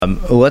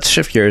Let's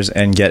shift gears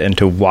and get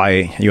into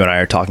why you and I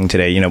are talking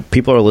today. You know,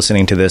 people are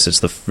listening to this.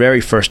 It's the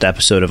very first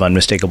episode of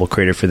Unmistakable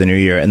Creator for the new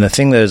year. And the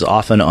thing that is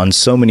often on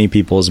so many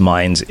people's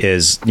minds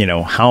is, you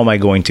know, how am I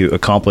going to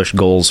accomplish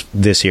goals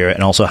this year?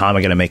 And also, how am I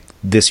going to make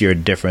this year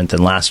different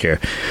than last year?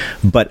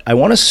 But I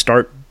want to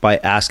start by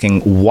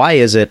asking, why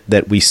is it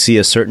that we see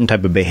a certain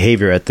type of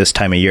behavior at this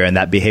time of year and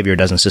that behavior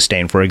doesn't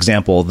sustain? For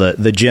example, the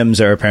gyms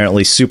are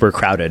apparently super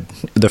crowded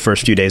the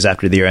first few days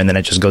after the year, and then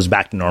it just goes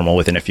back to normal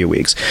within a few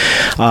weeks.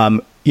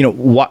 You know,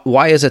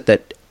 why is it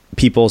that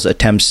people's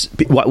attempts,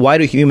 why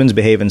do humans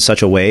behave in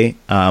such a way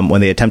when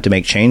they attempt to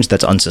make change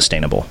that's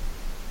unsustainable?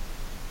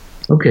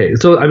 Okay,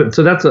 so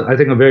that's I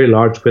think a very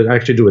large question. I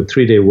actually do a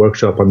 3-day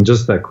workshop on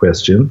just that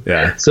question.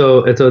 Yeah.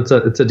 So it's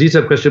a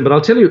detailed question, but I'll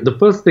tell you the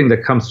first thing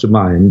that comes to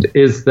mind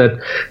is that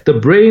the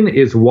brain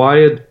is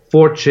wired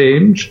for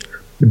change,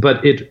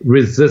 but it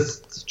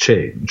resists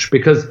change,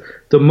 because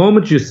the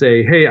moment you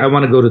say, "Hey, I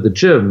want to go to the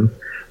gym,"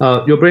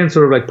 your brain's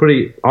sort of like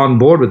pretty on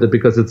board with it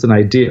because it's an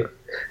idea.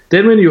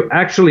 Then when you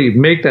actually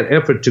make that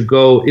effort to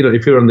go, you know,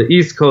 if you're on the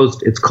East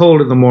Coast, it's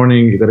cold in the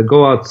morning, you got to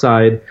go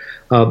outside.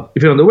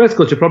 If you're on the West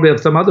Coast, you probably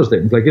have some other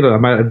things. Like, you know,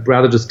 I'd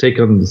rather just take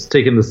in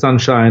the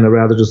sunshine. I'd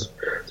rather just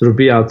sort of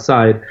be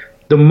outside.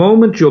 The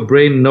moment your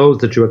brain knows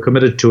that you are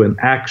committed to an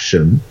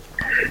action,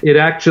 it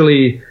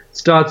actually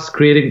starts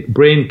creating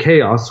brain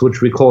chaos,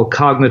 which we call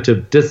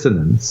cognitive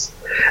dissonance.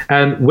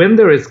 And when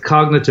there is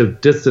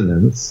cognitive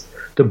dissonance,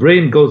 the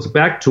brain goes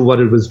back to what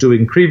it was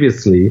doing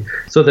previously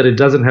so that it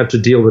doesn't have to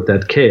deal with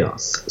that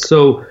chaos.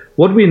 So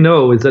what we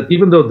know is that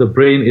even though the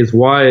brain is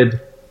wired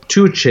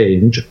to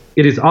change,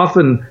 it is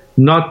often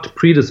not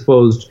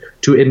predisposed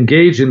to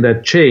engage in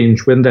that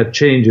change when that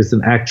change is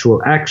an actual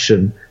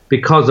action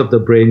because of the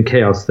brain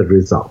chaos that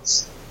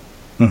results.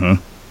 Mm-hmm.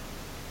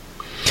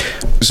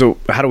 So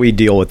how do we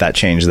deal with that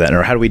change then?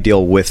 Or how do we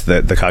deal with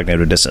the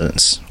cognitive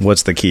dissonance?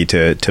 What's the key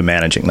to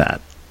managing that?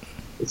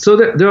 So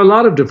there are a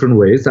lot of different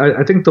ways.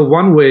 I think the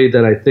one way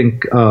that I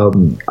think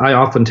I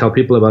often tell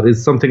people about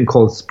is something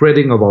called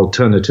spreading of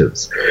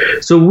alternatives.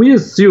 So we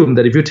assume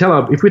that if we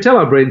tell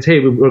our brains,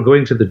 "Hey, we're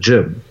going to the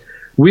gym,"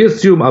 we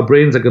assume our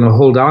brains are going to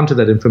hold on to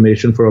that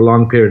information for a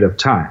long period of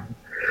time.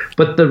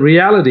 But the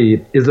reality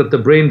is that the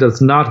brain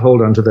does not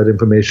hold on to that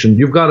information.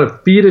 You've got to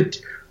feed it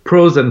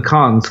pros and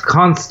cons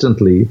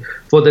constantly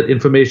for that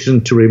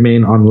information to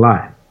remain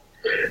online.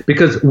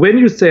 Because when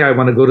you say, "I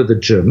want to go to the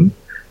gym,"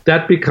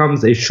 that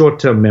becomes a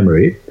short-term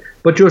memory.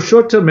 But your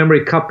short-term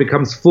memory cup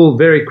becomes full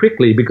very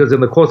quickly because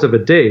in the course of a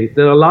day,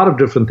 there are a lot of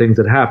different things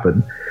that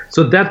happen.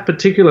 So that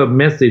particular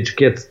message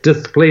gets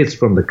displaced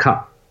from the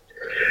cup.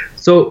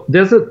 So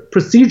there's a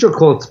procedure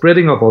called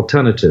spreading of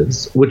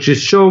alternatives, which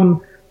is shown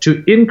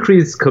to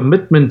increase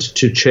commitment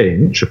to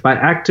change by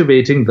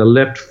activating the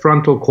left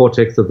frontal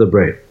cortex of the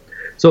brain.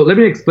 So let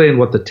me explain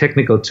what the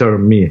technical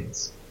term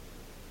means.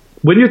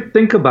 When you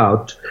think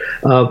about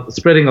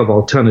spreading of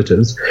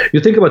alternatives,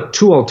 you think about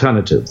two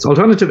alternatives.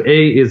 Alternative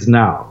A is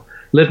now.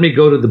 Let me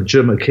go to the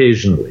gym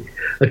occasionally.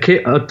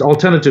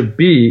 Alternative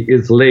B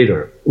is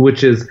later,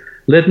 which is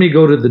let me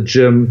go to the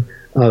gym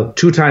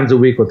 2 times a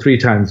week or 3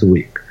 times a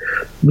week.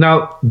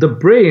 Now, the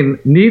brain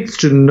needs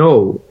to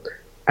know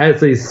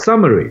as a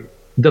summary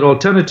that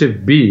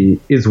alternative B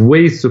is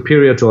way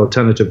superior to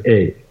alternative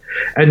A.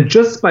 And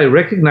just by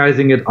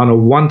recognizing it on a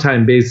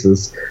one-time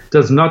basis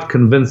does not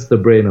convince the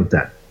brain of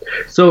that.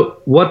 So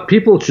what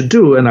people should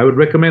do, and I would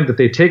recommend that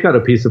they take out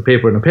a piece of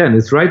paper and a pen,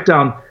 is write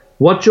down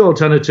what your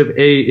alternative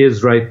A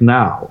is right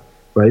now,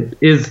 right?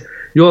 Is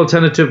your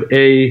alternative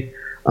A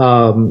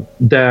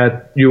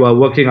that you are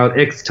working out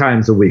X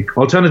times a week?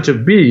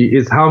 Alternative B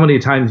is how many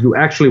times you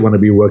actually want to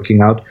be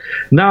working out.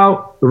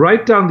 Now,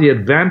 write down the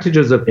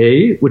advantages of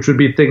A, which would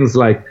be things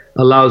like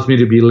allows me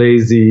to be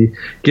lazy,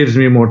 gives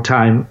me more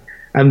time.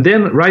 And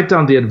then write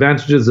down the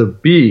advantages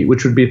of B,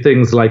 which would be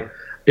things like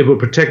it will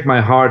protect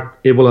my heart.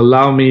 It will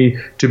allow me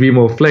to be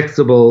more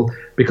flexible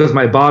because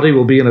my body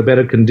will be in a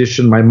better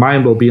condition. My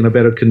mind will be in a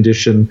better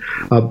condition.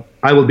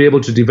 I will be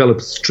able to develop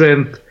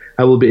strength.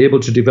 I will be able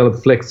to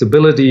develop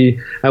flexibility.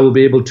 I will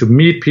be able to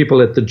meet people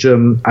at the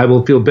gym. I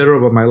will feel better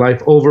about my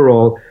life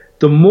overall.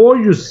 The more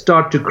you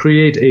start to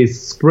create a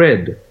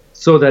spread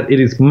so that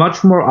it is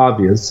much more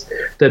obvious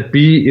that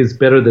B is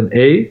better than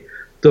A,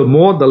 the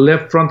more the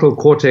left frontal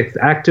cortex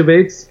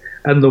activates,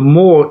 and the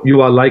more you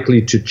are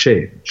likely to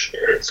change.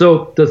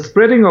 So the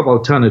spreading of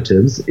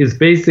alternatives is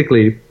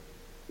basically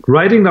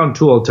writing down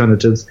 2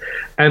 alternatives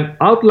and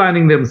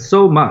outlining them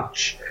so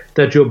much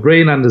that your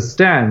brain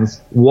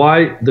understands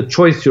why the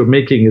choice you're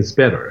making is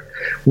better.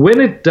 When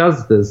it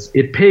does this,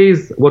 it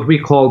pays what we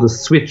call the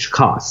switch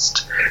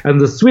cost. And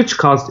the switch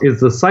cost is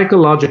the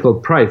psychological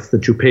price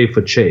that you pay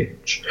for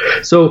change.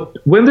 So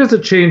when there's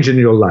a change in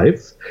your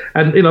life,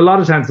 and in a lot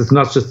of times it's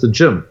not just the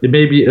gym, it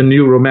may be a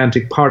new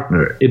romantic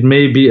partner, it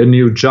may be a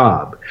new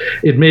job,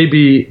 it may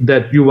be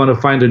that you want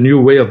to find a new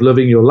way of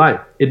living your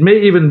life, it may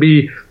even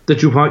be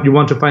that you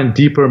want to find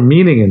deeper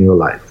meaning in your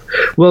life.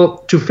 Well,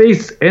 to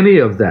face any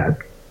of that,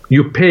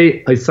 you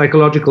pay a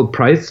psychological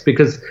price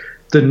because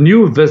the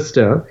new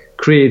vista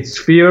creates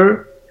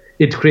fear,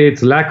 It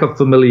creates lack of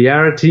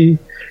familiarity.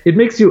 It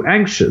makes you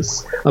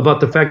anxious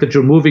about the fact that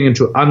you're moving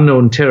into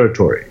unknown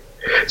territory.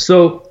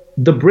 So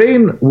the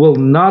brain will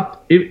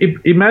not,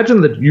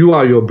 imagine that you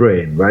are your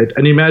brain, right?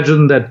 And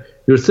imagine that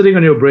you're sitting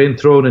on your brain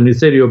throne and you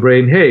say to your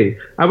brain, hey,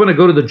 I want to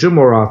go to the gym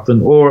more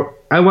often, or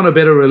I want a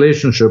better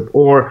relationship,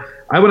 or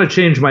I want to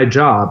change my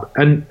job.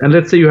 And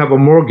let's say you have a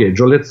mortgage,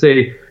 or let's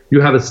say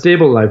you have a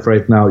stable life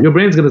right now. Your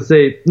brain's going to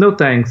say, no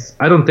thanks,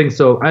 I don't think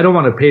so. I don't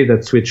want to pay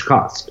that switch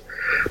cost.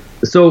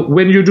 So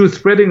when you do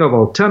spreading of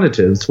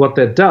alternatives, what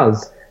that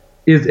does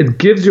is it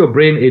gives your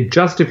brain a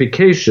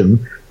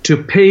justification to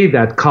pay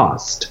that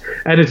cost.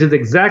 And it is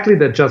exactly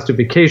that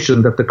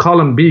justification that the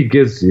column B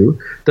gives you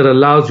that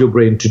allows your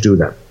brain to do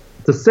that.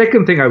 The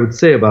second thing I would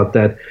say about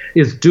that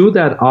is do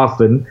that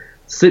often.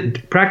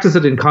 Practice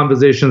it in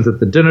conversations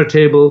at the dinner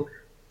table.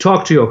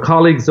 Talk to your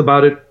colleagues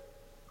about it.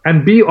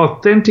 And be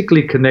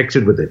authentically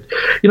connected with it.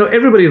 You know,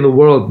 everybody in the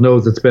world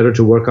knows it's better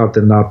to work out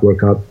than not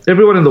work out.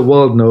 Everyone in the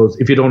world knows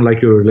if you don't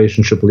like your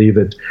relationship, leave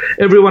it.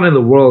 Everyone in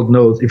the world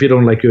knows if you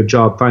don't like your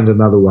job, find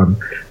another one.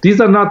 These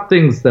are not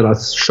things that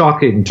are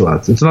shocking to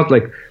us. It's not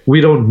like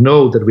we don't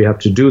know that we have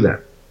to do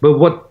that. But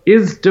what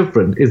is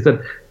different is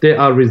that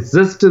there are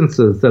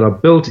resistances that are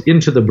built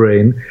into the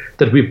brain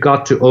that we've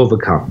got to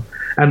overcome.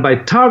 And by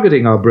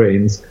targeting our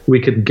brains, we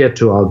can get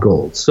to our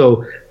goals.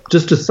 So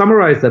just to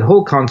summarize that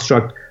whole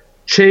construct,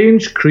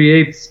 change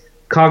creates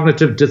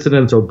cognitive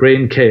dissonance or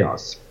brain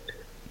chaos.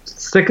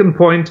 Second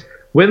point,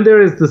 when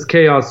there is this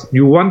chaos,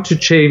 you want to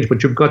change,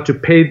 but you've got to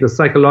pay the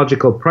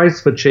psychological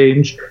price for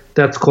change.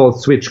 That's called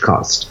switch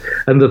cost.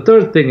 And the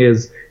third thing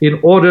is, in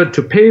order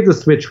to pay the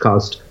switch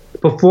cost,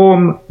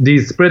 perform the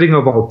spreading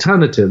of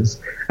alternatives,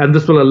 and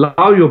this will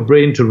allow your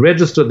brain to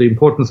register the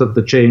importance of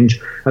the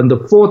change. And the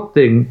fourth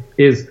thing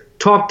is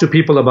talk to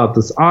people about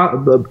this,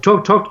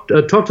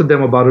 talk to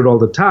them about it all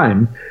the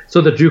time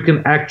so that you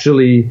can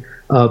actually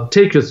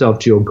take yourself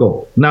to your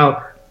goal.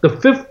 Now, the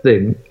fifth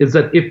thing is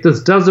that if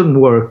this doesn't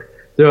work,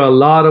 there are a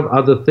lot of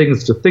other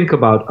things to think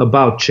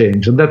about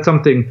change. And that's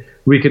something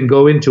we can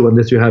go into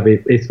unless you have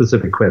a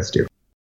specific question.